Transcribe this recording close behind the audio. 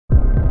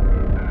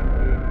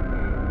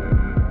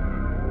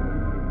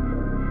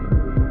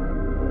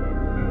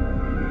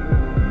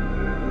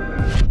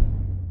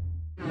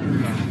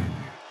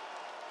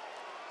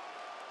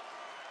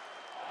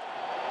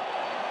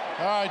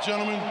right,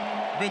 gentlemen,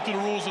 been through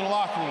the rules in the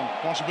locker room.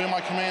 I want you to obey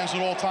my commands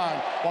at all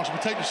times. I want you to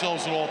protect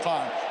yourselves at all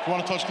times. If you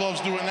want to touch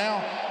gloves, do it now.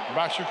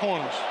 Back to your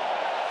corners.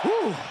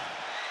 Woo.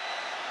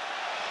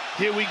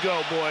 Here we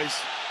go, boys.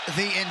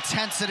 The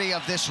intensity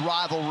of this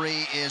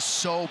rivalry is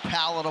so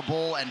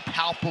palatable and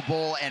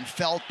palpable and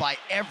felt by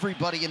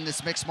everybody in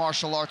this mixed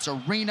martial arts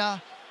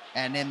arena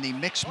and in the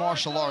mixed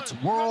martial arts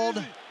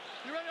world.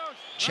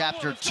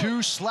 Chapter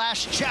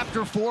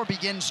 2/Chapter 4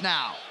 begins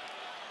now.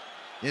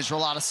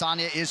 Israel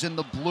Adesanya is in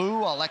the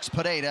blue. Alex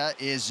Pereyra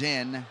is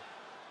in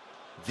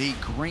the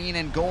green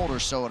and gold, or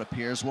so it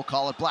appears. We'll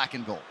call it black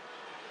and gold.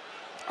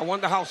 I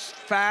wonder how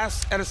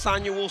fast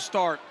Adesanya will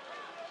start.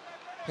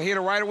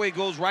 Pereyra right away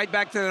goes right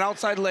back to that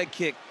outside leg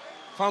kick.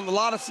 Found a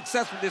lot of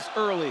success with this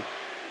early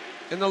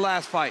in the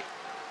last fight.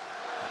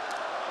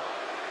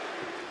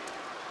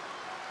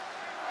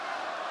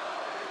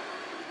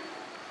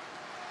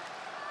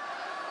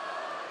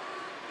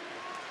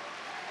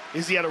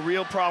 Izzy had a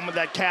real problem with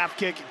that calf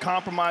kick. It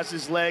compromised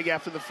his leg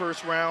after the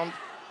first round.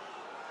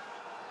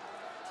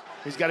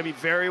 He's got to be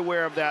very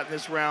aware of that in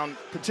this round,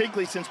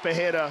 particularly since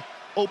Pereyra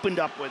opened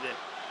up with it.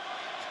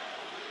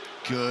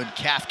 Good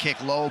calf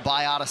kick low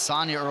by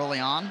Adesanya early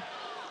on.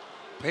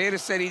 Pereyra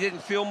said he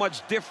didn't feel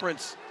much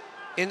difference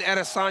in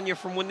Adesanya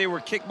from when they were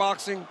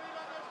kickboxing.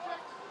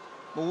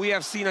 But we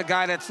have seen a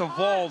guy that's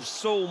evolved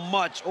so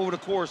much over the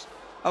course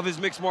of his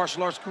mixed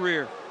martial arts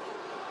career.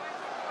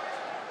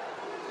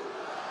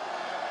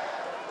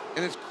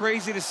 And it's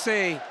crazy to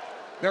say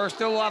there are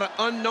still a lot of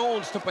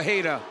unknowns to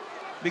Pereyra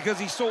because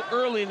he's so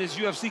early in his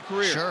UFC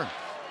career. Sure.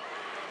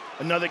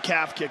 Another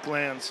calf kick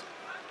lands.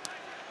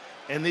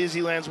 And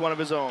Izzy lands one of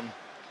his own.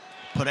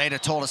 Pereyra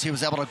told us he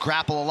was able to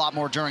grapple a lot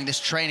more during this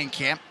training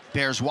camp.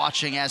 Bears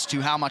watching as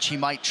to how much he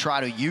might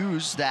try to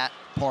use that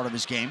part of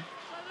his game.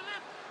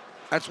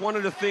 That's one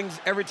of the things,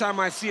 every time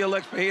I see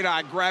Alex Pereyra,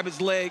 I grab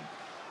his leg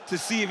to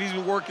see if he's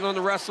been working on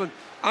the wrestling.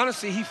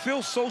 Honestly, he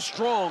feels so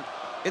strong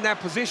in that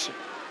position.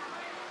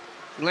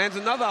 He lands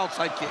another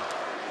outside kick.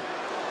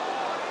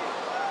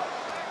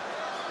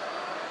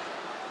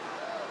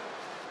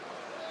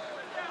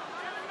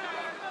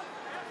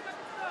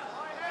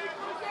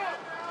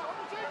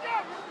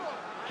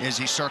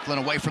 Izzy circling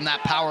away from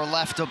that power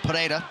left of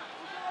Pereyra.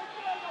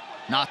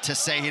 Not to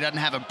say he doesn't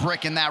have a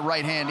brick in that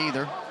right hand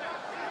either.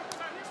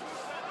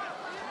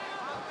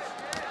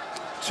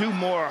 Two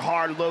more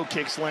hard low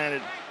kicks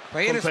landed.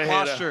 Pereyra's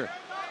posture,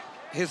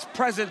 his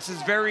presence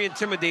is very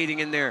intimidating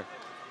in there.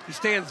 He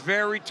stands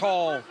very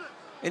tall,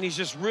 and he's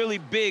just really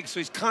big, so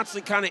he's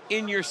constantly kind of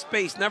in your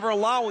space, never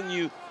allowing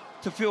you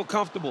to feel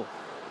comfortable.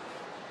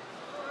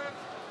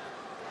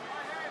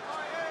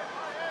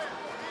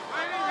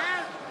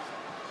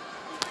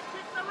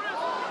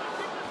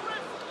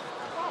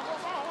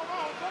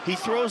 He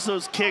throws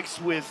those kicks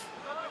with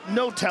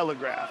no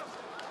telegraph.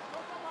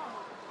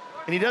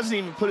 And he doesn't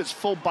even put his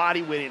full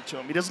body weight into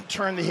him. He doesn't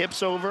turn the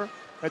hips over.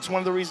 That's one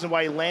of the reasons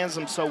why he lands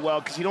them so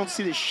well, because you don't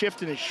see the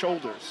shift in his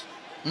shoulders.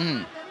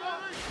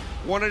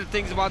 One of the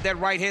things about that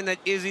right hand that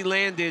Izzy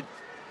landed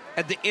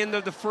at the end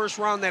of the first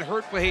round that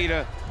hurt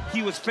Pereyra,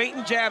 he was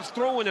feinting jabs,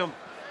 throwing them.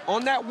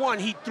 On that one,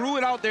 he threw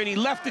it out there and he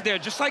left it there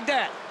just like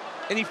that.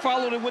 And he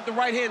followed it with the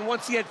right hand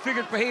once he had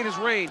figured Pereyra's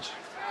range.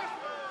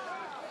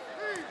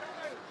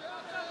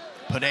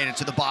 Pereyra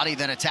to the body,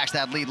 then attacks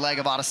that lead leg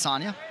of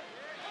Adesanya.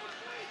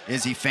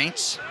 Izzy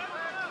feints.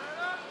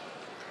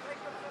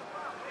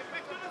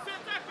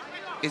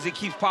 Izzy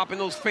keeps popping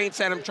those feints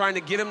at him, trying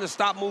to get him to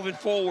stop moving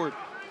forward.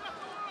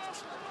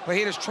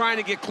 Pereyra's trying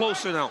to get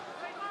closer now.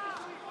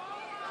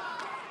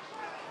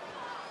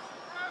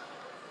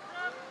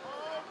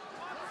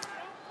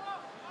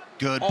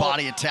 Good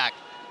body attack.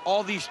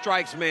 All these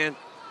strikes, man,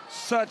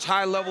 such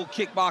high-level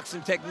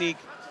kickboxing technique.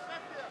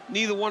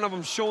 Neither one of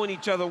them showing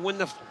each other when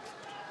the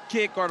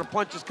kick or the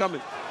punch is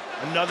coming.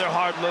 Another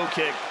hard low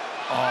kick.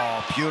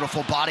 Oh,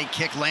 beautiful body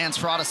kick lands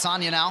for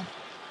Adesanya now.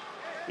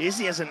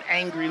 Izzy has an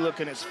angry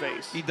look in his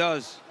face. He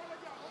does.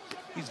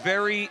 He's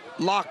very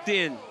locked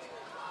in.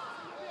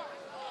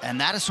 And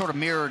that has sort of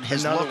mirrored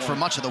his look for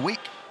much of the week.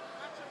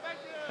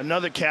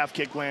 Another calf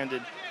kick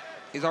landed.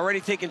 He's already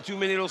taken too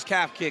many of those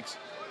calf kicks.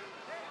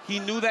 He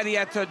knew that he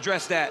had to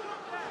address that.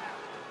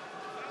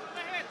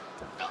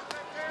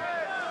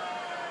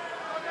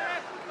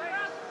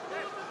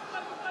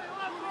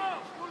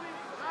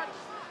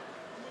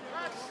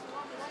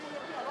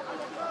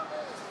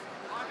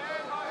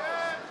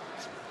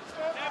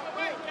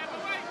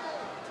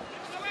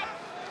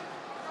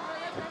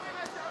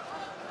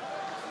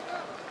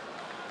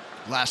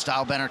 Glass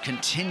Stylebender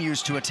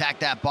continues to attack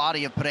that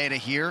body of Pereyra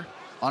here.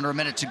 Under a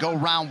minute to go,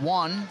 round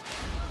one.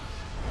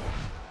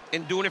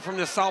 And doing it from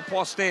the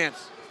southpaw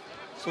stance.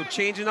 So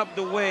changing up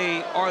the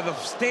way or the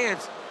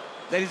stance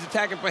that he's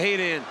attacking Pereyra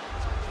in.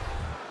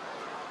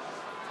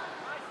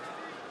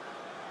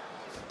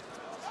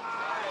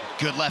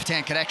 Good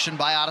left-hand connection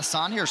by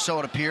Adesanya, or so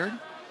it appeared.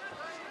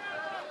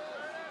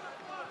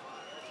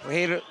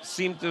 Pereyra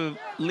seemed to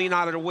lean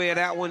out of the way of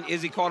that one.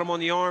 Izzy caught him on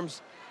the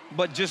arms,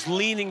 but just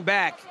leaning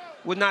back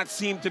would not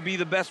seem to be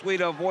the best way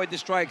to avoid the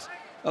strikes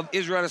of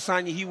Israel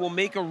Adesanya. He will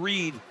make a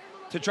read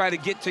to try to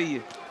get to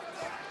you.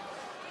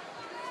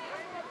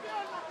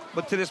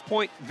 But to this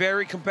point,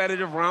 very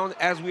competitive round,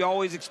 as we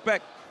always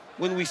expect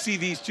when we see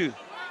these two.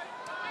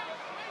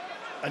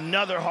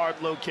 Another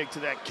hard low kick to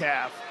that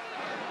calf.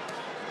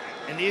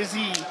 And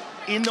Izzy,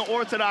 in the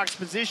orthodox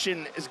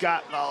position, has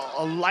got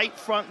a light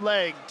front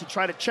leg to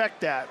try to check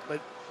that.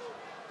 But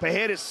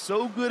Pereyra is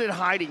so good at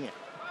hiding it.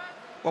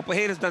 Well,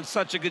 Pereyra's done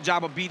such a good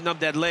job of beating up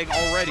that leg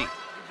already.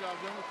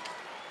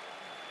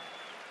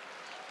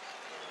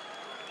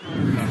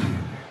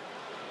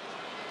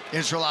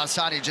 Israel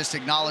Adesanya just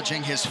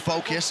acknowledging his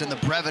focus and the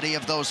brevity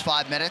of those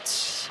 5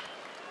 minutes.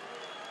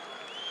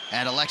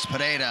 And Alex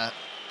Pereyra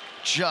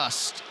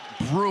just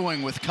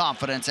brewing with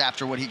confidence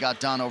after what he got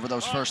done over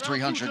those first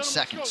 300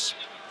 seconds.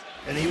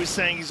 And he was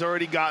saying he's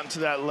already gotten to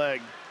that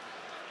leg,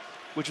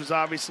 which was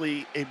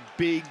obviously a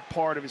big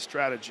part of his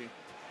strategy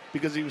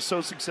because he was so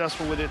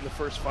successful with it in the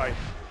first fight.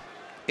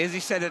 Izzy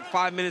said that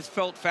 5 minutes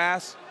felt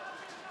fast.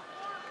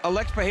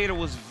 Alex Pereyra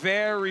was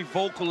very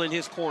vocal in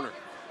his corner,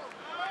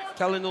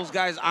 telling those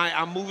guys,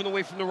 I'm moving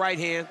away from the right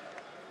hand.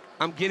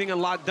 I'm getting a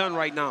lot done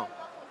right now.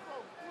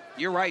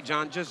 You're right,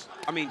 John. Just,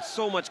 I mean,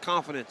 so much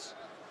confidence.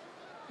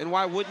 And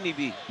why wouldn't he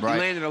be? Right. He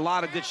landed a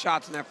lot of good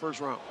shots in that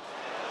first round.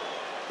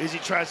 Izzy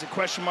tries a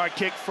question mark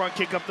kick, front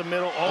kick up the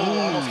middle. Oh,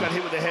 almost got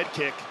hit with a head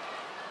kick.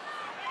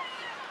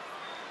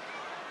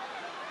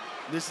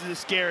 This is a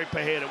scary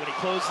Pereyra when he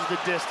closes the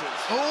distance.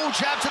 Oh,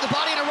 jab to the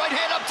body and a right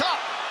hand up top.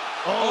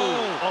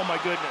 Oh my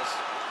goodness.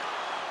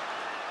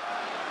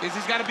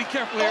 Izzy's got to be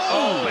careful here.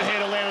 Oh,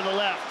 Pereyra landed the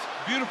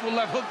left. Beautiful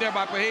left hook there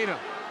by Pereyra.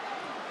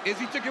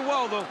 Izzy took it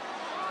well, though.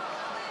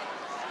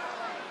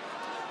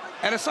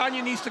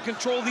 Adesanya needs to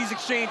control these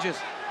exchanges.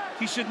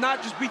 He should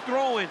not just be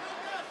throwing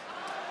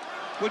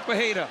with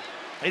Pereyra.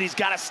 And he's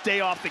got to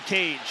stay off the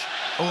cage.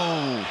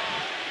 Oh.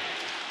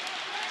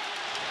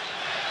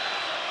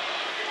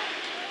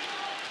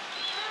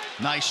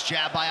 Nice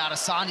jab by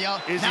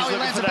Adesanya. Izzy's now he looking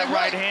lands for a big that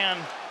right hand.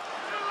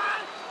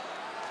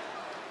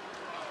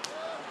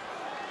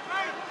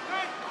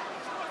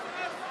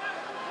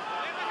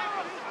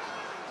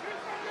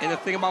 And the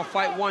thing about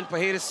fight one,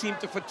 Pereyra seemed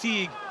to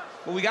fatigue.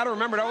 But we got to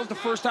remember, that was the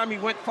first time he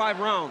went 5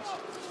 rounds.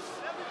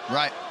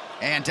 Right,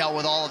 and dealt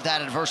with all of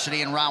that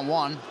adversity in round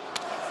 1.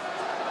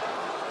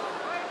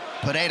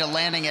 Pereyra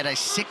landing at a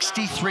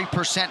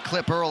 63%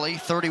 clip early,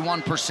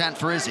 31%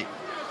 for Izzy.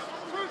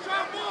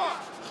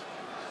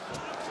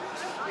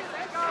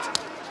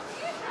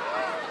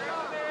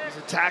 He's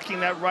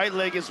attacking that right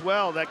leg as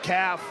well, that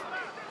calf.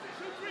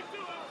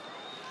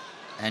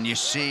 And you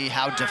see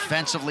how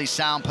defensively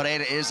sound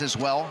Pereyra is as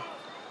well.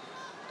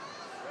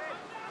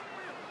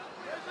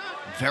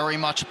 Very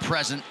much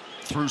present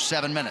through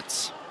 7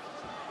 minutes.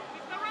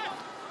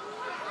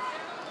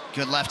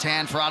 Good left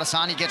hand for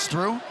Adesanya, gets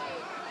through.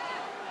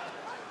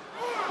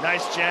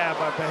 Nice jab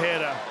by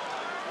Pereyra.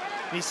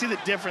 You see the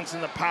difference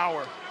in the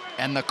power.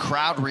 And the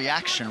crowd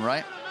reaction,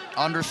 right?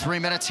 Under 3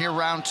 minutes here,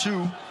 round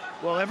 2.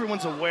 Well,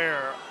 everyone's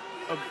aware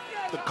of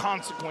the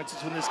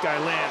consequences when this guy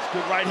lands.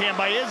 Good right hand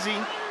by Izzy.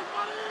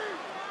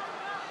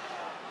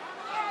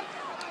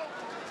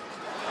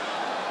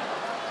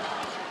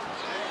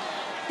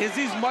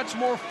 Izzy's much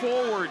more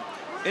forward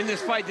in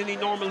this fight than he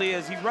normally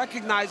is. He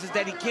recognizes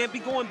that he can't be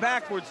going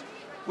backwards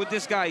with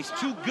this guy. He's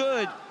too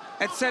good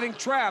at setting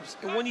traps,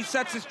 and when he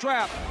sets his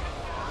trap,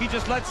 he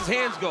just lets his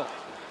hands go.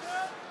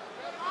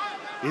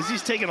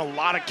 Izzy's taking a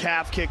lot of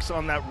calf kicks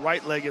on that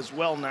right leg as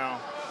well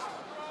now.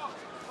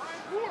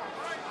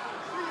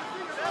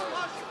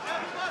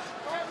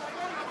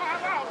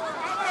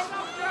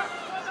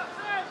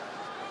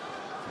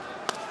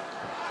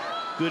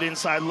 Good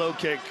inside low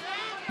kick.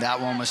 That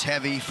one was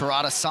heavy for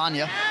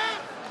Adesanya.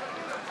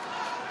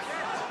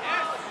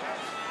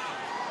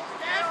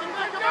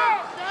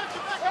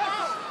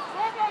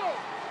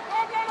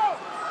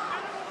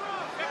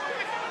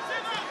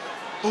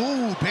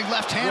 Ooh, big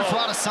left hand for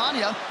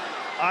Adesanya.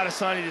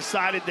 Adesanya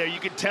decided there, you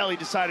could tell he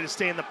decided to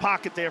stay in the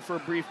pocket there for a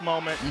brief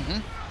moment.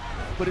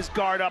 Put his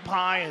guard up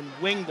high and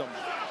winged him.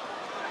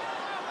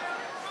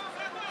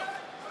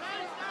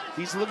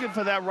 He's looking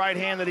for that right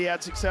hand that he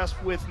had success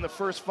with in the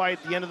first fight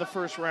at the end of the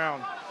first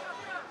round.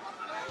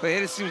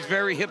 Pereyra seems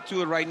very hip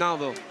to it right now,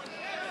 though.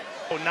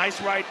 Oh,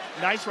 nice right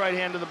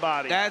hand to the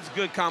body. That's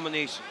good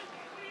combination.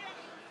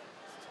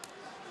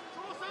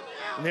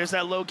 And there's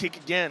that low kick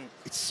again.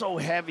 It's so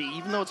heavy,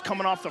 even though it's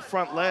coming off the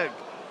front leg.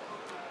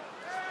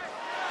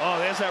 Oh,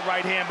 there's that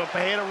right hand, but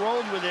Pereyra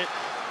rolled with it.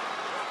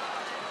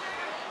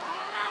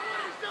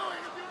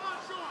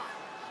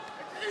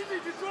 It's easy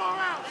to draw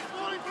out. It's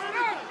falling for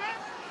everything.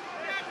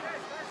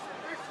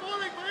 It's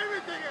falling for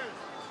everything.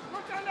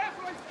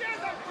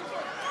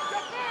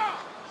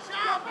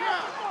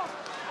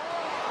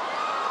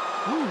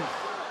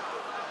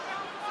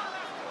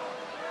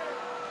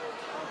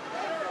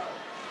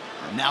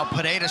 Now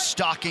Pereyra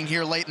stalking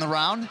here late in the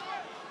round.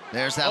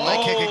 There's that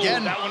leg kick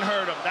again. That one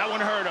hurt him. That one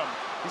hurt him.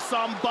 You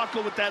saw him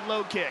buckle with that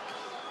low kick.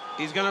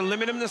 He's going to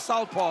limit him to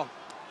southpaw.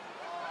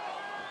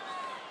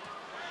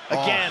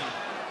 Again.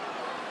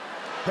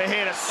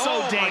 Pereyra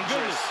so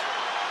dangerous.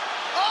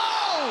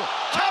 Oh!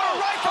 Counter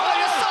right from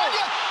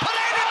Adesanya.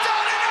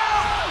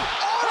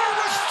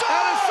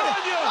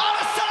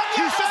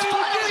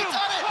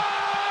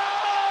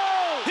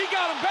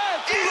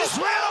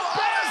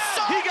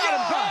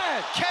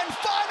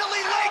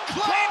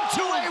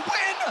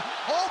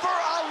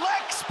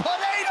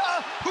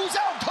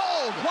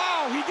 cold.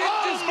 Wow, he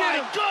didn't just get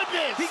him. Oh, my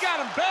goodness. He got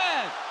him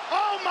bad.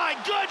 Oh, my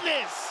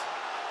goodness.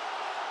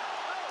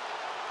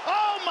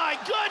 Oh, my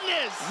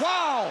goodness.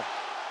 Wow.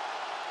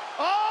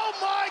 Oh,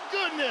 my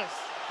goodness.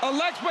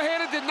 Alex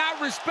Pereira did not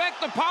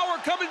respect the power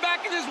coming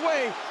back in his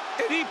way,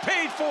 and he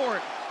paid for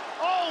it.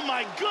 Oh,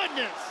 my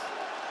goodness.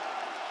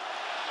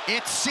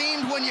 It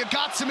seemed when you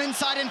got some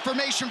inside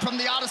information from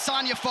the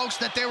Adesanya folks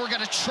that they were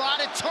going to try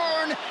to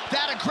turn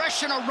that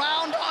aggression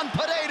around on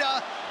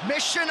Pereira.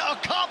 Mission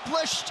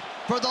accomplished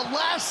for the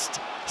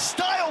last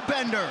style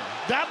bender.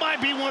 That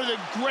might be one of the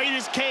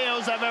greatest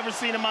KOs I've ever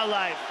seen in my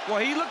life. Well,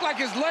 he looked like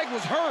his leg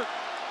was hurt.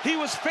 He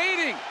was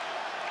fading.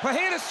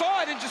 Pereira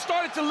saw it and just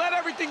started to let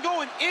everything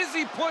go, and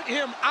Izzy put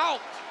him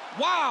out.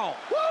 Wow.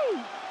 Woo!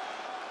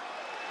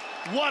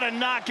 What a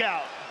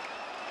knockout.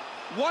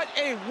 What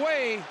a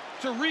way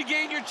to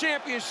regain your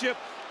championship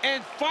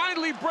and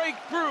finally break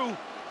through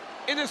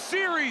in a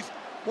series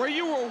where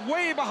you were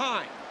way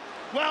behind.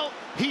 Well,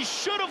 he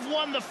should have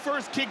won the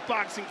first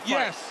kickboxing fight.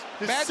 Yes,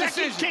 the bad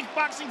second decision.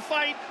 kickboxing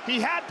fight, he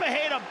had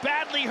Pereira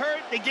badly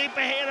hurt. They gave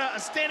Pereira a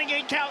standing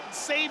 8 count and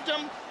saved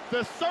him.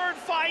 The third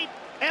fight,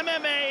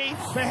 MMA,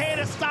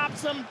 Pereira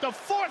stops him. The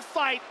fourth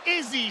fight,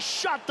 Izzy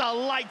shut the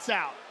lights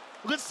out.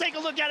 Let's take a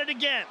look at it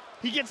again.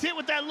 He gets hit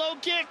with that low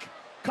kick,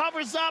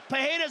 covers up,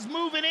 Pereira's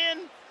moving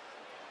in.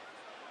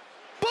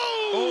 Boom!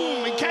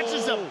 Oh. He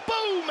catches him.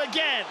 Boom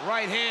again.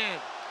 Right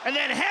hand. And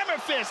then hammer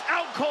fist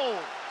out cold.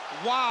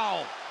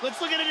 Wow.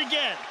 Let's look at it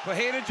again.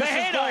 Pereira just is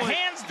Pereira, going.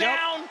 hands Yep.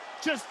 down,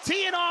 just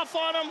teeing off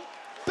on him.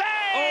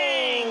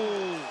 Bang!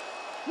 Oh.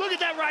 Look at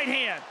that right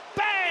hand.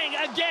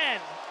 Bang again.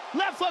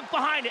 Left hook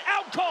behind it.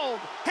 Out cold.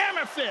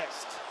 Hammer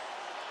fist.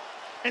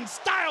 And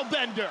Style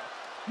Bender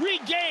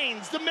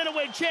regains the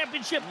middleweight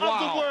championship of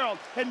the world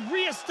and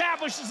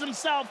reestablishes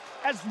himself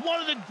as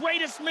one of the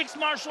greatest mixed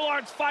martial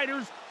arts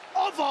fighters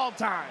of all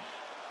time.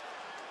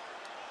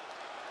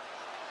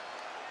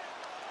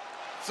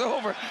 It's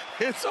over.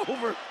 It's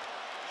over.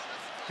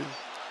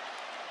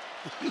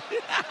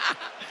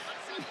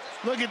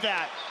 Look at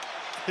that.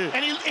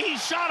 And he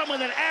shot him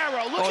with an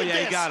arrow. Look at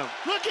this. He got him.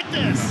 Look at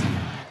this.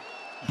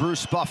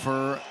 Bruce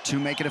Buffer to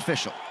make it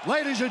official.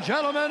 Ladies and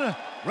gentlemen,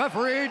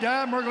 referee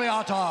Dan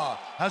Murgliata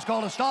has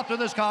called a stop to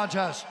this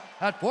contest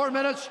at 4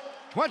 minutes,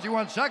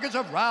 21 seconds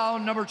of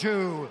round number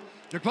 2,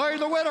 declaring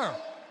the winner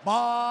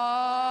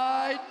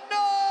by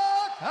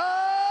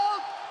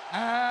knockout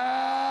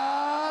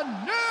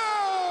and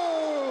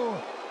new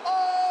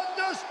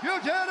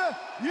undisputed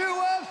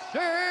UFC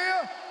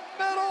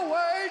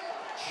middleweight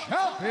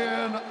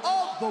champion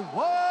of the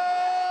world,